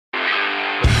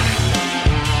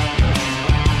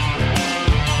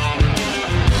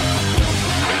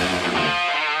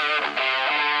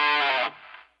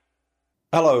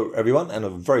Hello, everyone, and a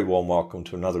very warm welcome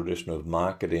to another edition of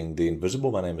Marketing the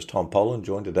Invisible. My name is Tom Poland,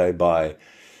 joined today by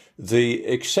the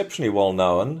exceptionally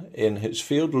well-known in his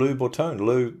field, Lou Bortone.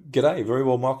 Lou, g'day, very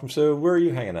warm welcome, sir. Where are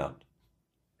you hanging out?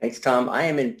 Thanks, Tom. I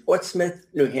am in Portsmouth,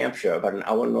 New Hampshire, about an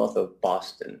hour north of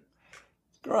Boston.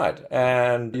 Right,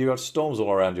 and you got storms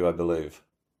all around you, I believe.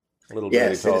 A little birdie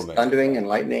Yes, it told is me. thundering and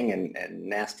lightning and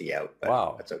nasty out, but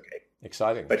Wow, that's okay.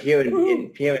 exciting. But here in, Woohoo!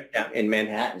 in here in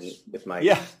Manhattan, with my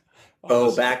Yeah, on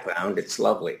faux the, background, it's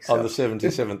lovely. on the So,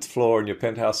 77th floor in your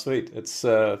penthouse suite. It's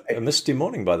a misty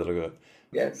morning by the look of it.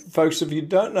 yes. Folks, if you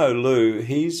don't know Lou,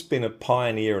 he's been a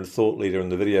pioneer and thought leader in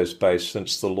the video space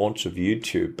since the launch of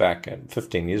YouTube back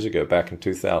 15 years ago, back in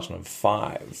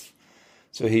 2005.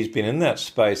 So he's been in that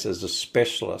space as a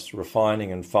specialist,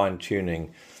 refining and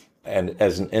fine-tuning, and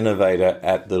as an innovator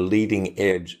at the leading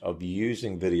edge of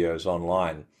using videos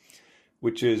online,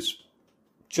 which is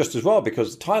just as well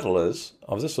because the title is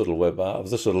of this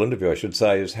little interview, I should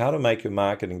say, is how to make your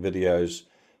marketing videos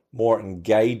more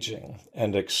engaging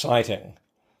and exciting.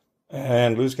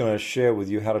 And Lou's going to share with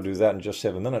you how to do that in just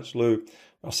 7 minutes. Lou,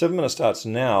 our 7 minutes starts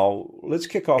now. Let's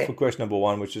kick off with question number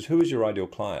one, which is who is your ideal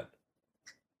client?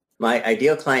 My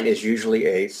ideal client is usually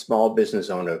a small business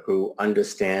owner who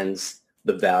understands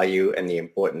the value and the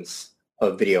importance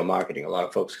of video marketing. A lot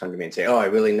of folks come to me and say, oh, I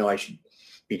really know I should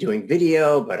be doing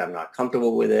video, but I'm not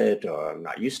comfortable with it or I'm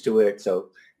not used to it.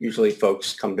 So usually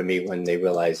folks come to me when they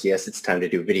realize, yes, it's time to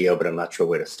do video, but I'm not sure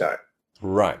where to start.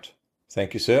 Right.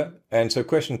 Thank you, sir. And so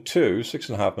question two,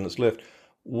 6.5 minutes left.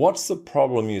 What's the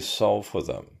problem you solve for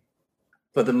them?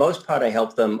 For the most part, I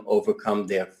help them overcome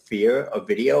their fear of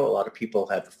video. A lot of people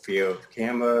have a fear of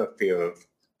camera, fear of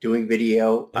doing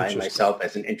video. I myself,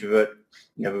 as an introvert,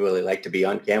 never really like to be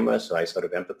on camera, so I sort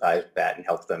of empathize with that and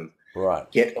help them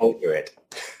get over it.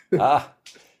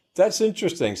 That's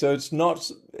interesting. So it's not,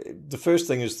 the first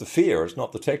thing is the fear, it's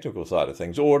not the technical side of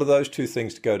things, or do those two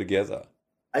things go together?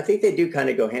 I think they do kind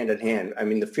of go hand in hand. I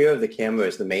mean, the fear of the camera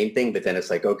is the main thing, but then it's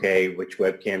like, okay, which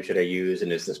webcam should I use?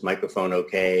 And is this microphone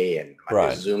okay? And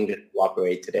is Zoom going to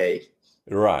cooperate today?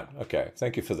 Right. Okay.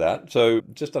 Thank you for that. So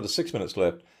just under 6 minutes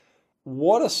left.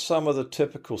 What are some of the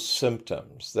typical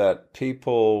symptoms that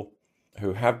people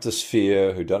who have this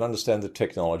fear, who don't understand the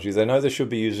technology, they know they should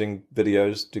be using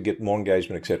videos to get more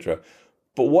engagement, etc.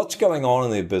 But what's going on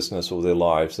in their business or their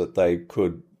lives that they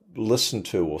could listen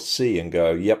to or see and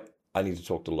go, yep, I need to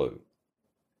talk to Lou?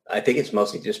 I think it's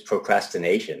mostly just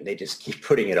procrastination. They just keep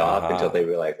putting it off until they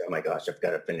realize, oh my gosh, I've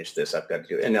got to finish this. I've got to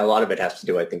do it. And a lot of it has to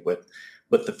do, I think, with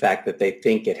the fact that they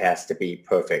think it has to be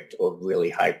perfect or really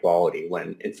high quality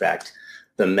when, in fact,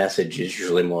 the message is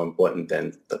usually more important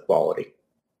than the quality.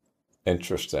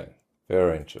 Interesting.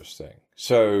 Very interesting.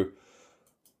 So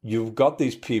you've got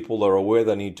these people that are aware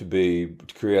they need to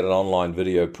create an online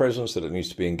video presence, that it needs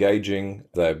to be engaging.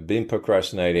 They've been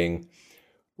procrastinating.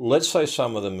 Let's say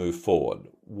some of them move forward.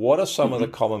 What are some of the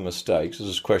common mistakes? This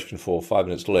is question 4, 5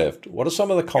 minutes left. What are some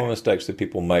of the common mistakes that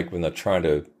people make when they're trying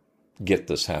to get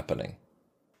this happening?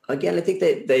 Again, I think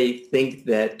that they think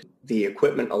that the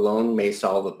equipment alone may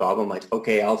solve the problem. Like,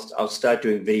 okay, I'll start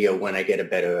doing video when I get a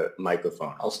better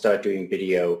microphone. I'll start doing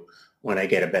video when I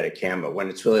get a better camera. When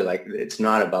it's really like, it's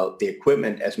not about the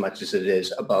equipment as much as it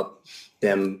is about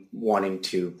them wanting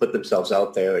to put themselves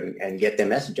out there and get their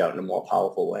message out in a more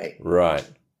powerful way. Right.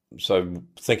 So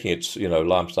thinking it's,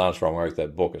 Lance Armstrong wrote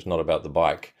that book. It's not about the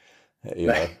bike.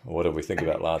 What do we think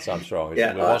about Lance Armstrong?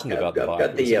 Yeah, it wasn't about the bike. I've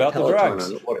got It was about the drugs.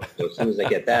 On the water. So as soon as I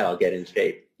get that, I'll get in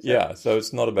shape. So. Yeah. So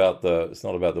it's not about the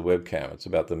webcam. It's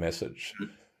about the message.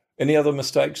 Any other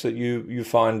mistakes that you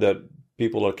find that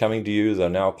people are coming to you? They're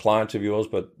now clients of yours,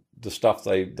 but the stuff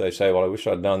they say, well, I wish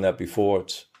I'd known that before.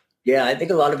 Yeah, I think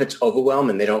a lot of it's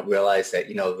overwhelm, and they don't realize that,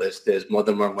 there's more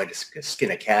than one way to skin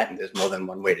a cat, and there's more than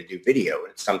one way to do video.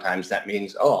 And sometimes that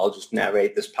means, oh, I'll just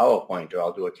narrate this PowerPoint, or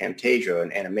I'll do a Camtasia or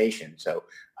an animation. So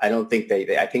I don't think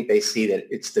I think they see that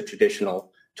it's the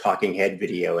traditional talking head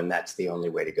video, and that's the only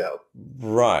way to go.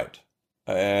 Right.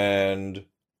 And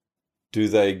do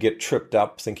they get tripped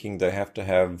up thinking they have to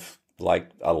have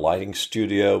like a lighting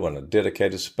studio and a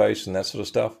dedicated space and that sort of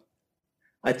stuff?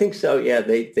 I think so. Yeah,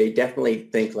 they definitely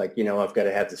think like, I've got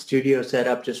to have the studio set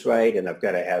up just right. And I've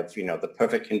got to have, the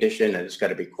perfect condition and it's got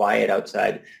to be quiet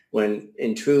outside. When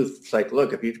in truth, it's like,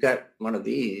 look, if you've got one of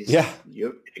these,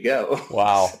 you're ready to go.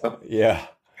 Wow. So. Yeah.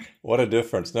 What a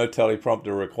difference. No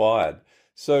teleprompter required.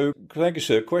 So thank you,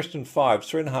 sir. Question 5,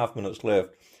 3.5 minutes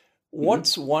left.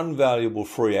 What's one valuable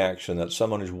free action that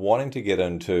someone is wanting to get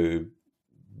into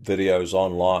videos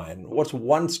online, what's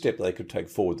one step they could take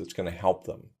forward that's going to help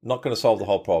them? Not going to solve the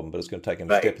whole problem, but it's going to take them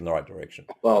a step in the right direction.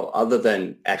 Well, other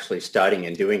than actually starting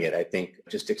and doing it, I think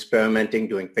just experimenting,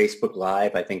 doing Facebook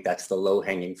Live, I think that's the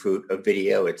low-hanging fruit of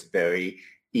video. It's very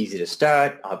easy to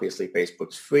start. Obviously,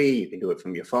 Facebook's free. You can do it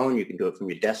from your phone. You can do it from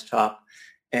your desktop.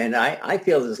 And I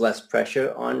feel there's less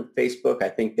pressure on Facebook. I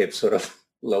think they've sort of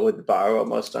lowered the bar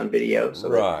almost on video. So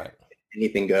right.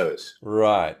 Anything goes.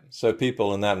 Right. So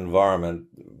people in that environment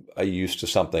are used to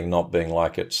something not being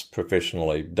like it's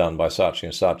professionally done by Saatchi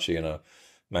and Saatchi in a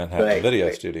Manhattan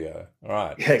video studio.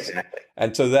 Right. Yeah, exactly.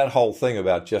 And so that whole thing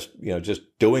about just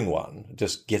doing one,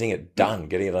 just getting it done,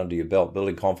 getting it under your belt,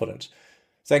 building confidence.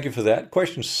 Thank you for that.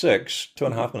 Question 6,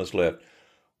 2.5 minutes left.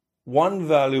 One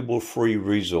valuable free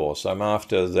resource I'm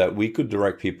after that we could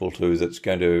direct people to that's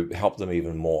going to help them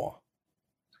even more.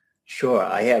 Sure.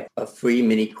 I have a free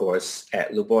mini course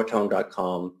at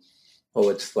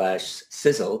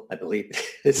loubortone.com/sizzle, I believe it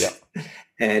is. Yeah.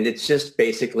 And it's just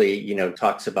basically,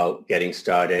 talks about getting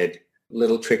started,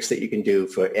 little tricks that you can do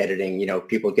for editing.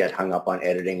 People get hung up on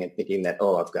editing and thinking that,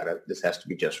 this has to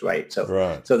be just right. So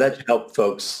that helped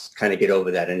folks kind of get over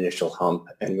that initial hump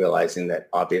and realizing that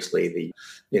obviously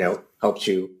helps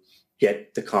you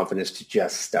get the confidence to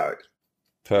just start.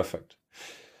 Perfect.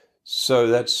 So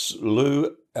that's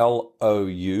Lou,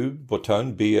 L-O-U,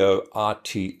 Bortone,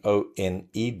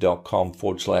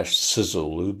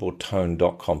 BORTONE.com/sizzle,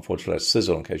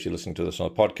 loubortone.com/sizzle, in case you're listening to this on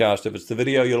a podcast. If it's the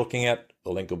video you're looking at,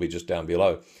 the link will be just down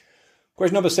below.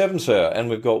 Question number 7, sir, and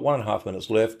we've got 1.5 minutes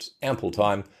left, ample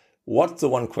time. What's the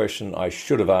one question I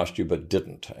should have asked you but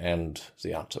didn't? And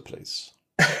the answer, please.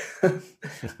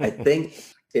 I think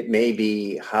it may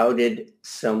be, how did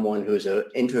someone who's an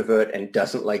introvert and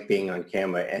doesn't like being on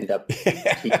camera end up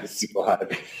teaching people how to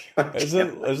be on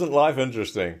camera? Isn't life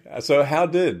interesting? So how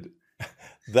did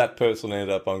that person end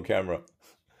up on camera?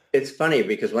 It's funny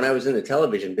because when I was in the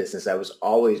television business, I was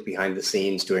always behind the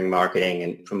scenes doing marketing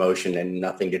and promotion and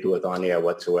nothing to do with on air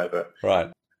whatsoever.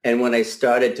 Right. And when I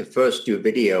started to first do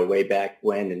video way back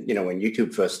when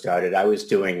YouTube first started, I was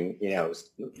doing,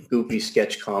 goofy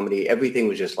sketch comedy. Everything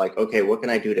was just like, okay, what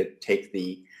can I do to take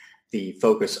the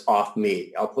focus off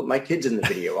me? I'll put my kids in the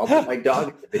video. I'll put my dog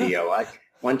in the video.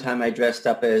 One time I dressed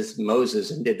up as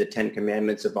Moses and did the 10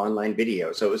 Commandments of online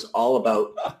video. So it was all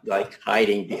about like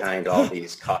hiding behind all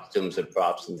these costumes and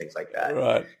props and things like that.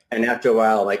 Right. And after a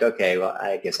while, I'm like, okay, well,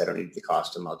 I guess I don't need the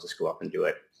costume. I'll just go up and do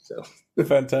it. So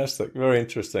fantastic. Very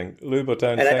interesting. Lou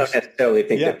Bortone, and thanks. I don't necessarily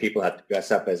think that people have to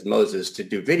dress up as Moses to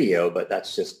do video, but that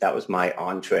was my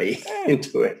entree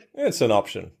into it. It's an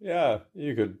option. Yeah.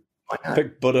 You could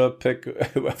pick Buddha, pick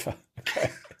whoever. Okay.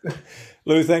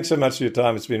 Lou, thanks so much for your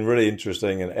time. It's been really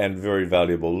interesting and very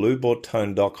valuable.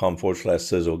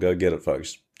 loubortone.com/sizzle. Go get it,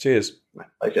 folks. Cheers. My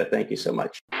pleasure. Thank you so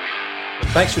much.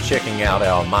 Thanks for checking out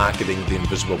our Marketing the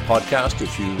Invisible podcast.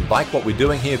 If you like what we're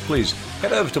doing here, please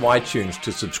head over to iTunes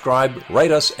to subscribe,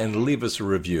 rate us, and leave us a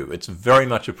review. It's very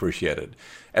much appreciated.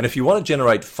 And if you want to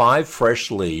generate 5 fresh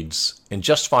leads in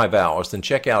just 5 hours, then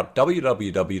check out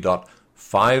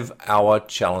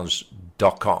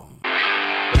www.5hourchallenge.com.